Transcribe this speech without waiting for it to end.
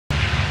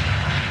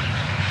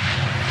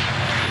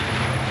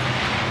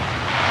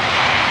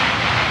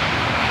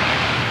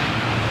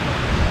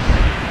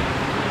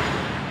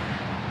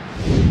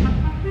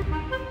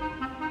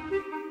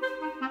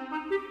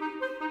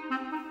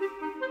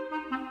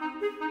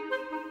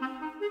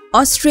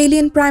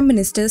Australian Prime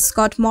Minister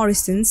Scott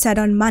Morrison said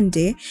on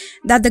Monday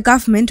that the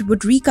government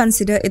would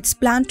reconsider its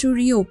plan to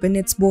reopen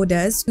its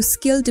borders to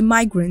skilled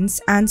migrants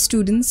and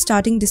students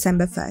starting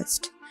December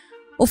 1st.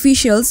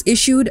 Officials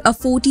issued a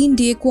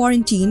 14-day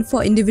quarantine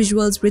for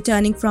individuals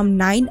returning from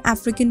 9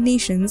 African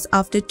nations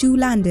after 2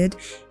 landed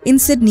in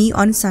Sydney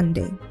on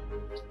Sunday.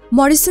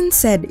 Morrison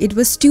said it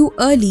was too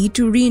early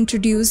to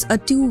reintroduce a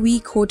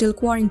 2-week hotel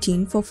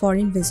quarantine for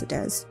foreign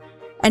visitors,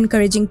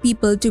 encouraging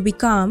people to be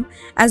calm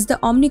as the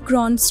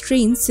Omicron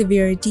strain's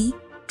severity,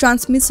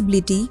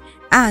 transmissibility,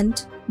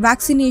 and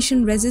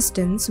vaccination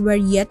resistance were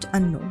yet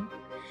unknown.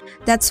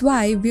 "That's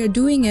why we're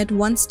doing it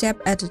one step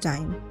at a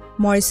time,"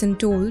 Morrison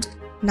told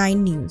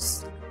 9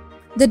 News.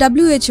 The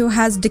WHO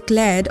has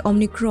declared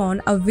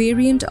Omicron a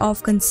variant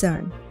of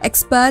concern.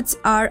 Experts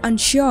are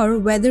unsure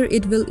whether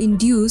it will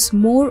induce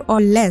more or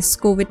less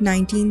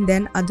COVID-19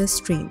 than other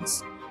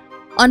strains.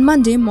 On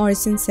Monday,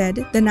 Morrison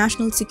said the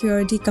National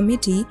Security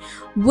Committee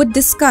would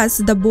discuss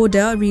the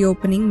border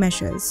reopening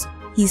measures.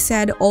 He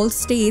said all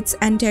states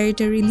and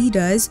territory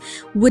leaders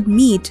would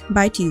meet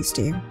by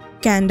Tuesday.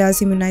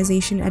 Canada's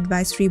Immunisation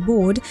Advisory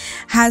Board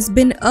has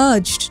been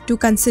urged to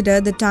consider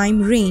the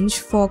time range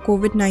for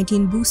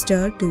COVID-19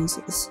 booster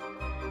doses.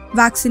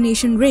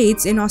 Vaccination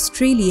rates in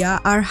Australia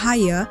are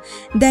higher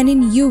than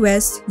in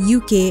US,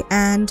 UK,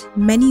 and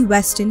many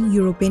Western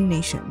European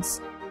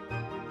nations.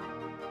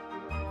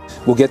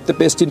 We'll get the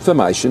best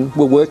information,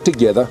 we'll work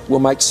together, we'll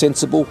make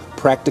sensible,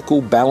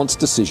 practical, balanced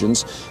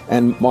decisions,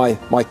 and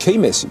my key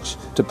message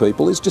to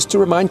people is just to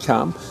remain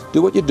calm,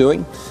 do what you're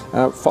doing,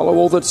 follow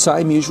all the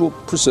same usual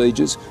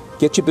procedures,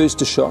 get your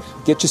booster shot,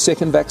 get your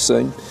second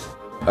vaccine.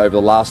 Over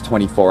the last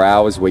 24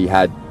 hours we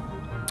had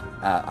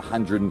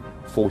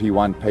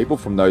 141 people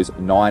from those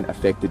 9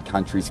 affected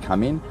countries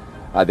come in.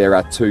 There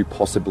are 2,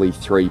 possibly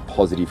 3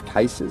 positive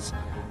cases.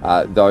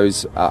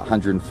 Those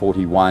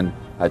 141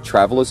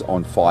 travellers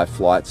on 5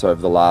 flights over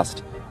the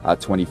last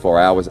 24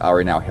 hours are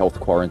in our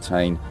health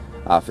quarantine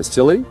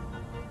facility.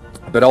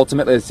 But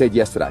ultimately, as I said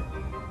yesterday,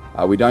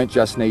 we don't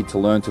just need to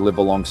learn to live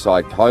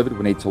alongside COVID,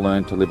 we need to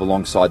learn to live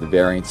alongside the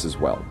variants as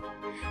well.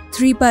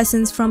 3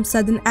 persons from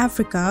Southern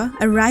Africa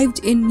arrived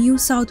in New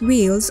South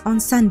Wales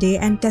on Sunday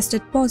and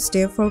tested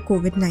positive for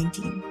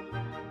COVID-19,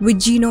 with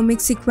genomic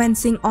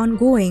sequencing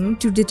ongoing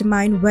to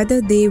determine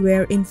whether they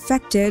were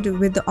infected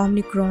with the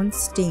Omicron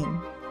strain.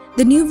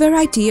 The new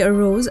variety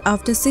arose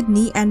after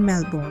Sydney and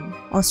Melbourne,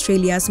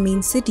 Australia's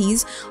main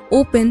cities,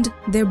 opened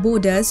their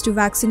borders to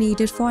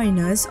vaccinated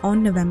foreigners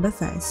on November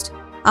 1st,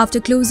 after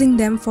closing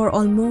them for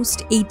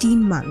almost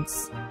 18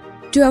 months.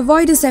 To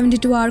avoid a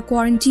 72-hour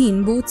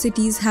quarantine, both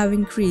cities have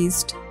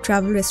increased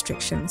travel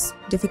restrictions.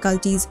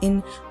 Difficulties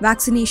in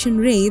vaccination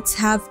rates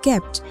have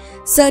kept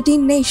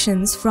certain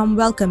nations from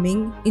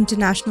welcoming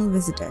international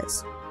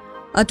visitors.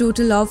 A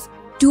total of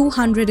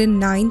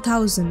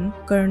 209,000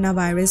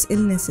 coronavirus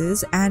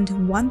illnesses and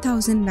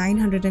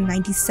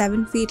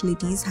 1,997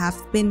 fatalities have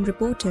been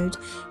reported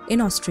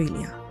in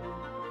Australia.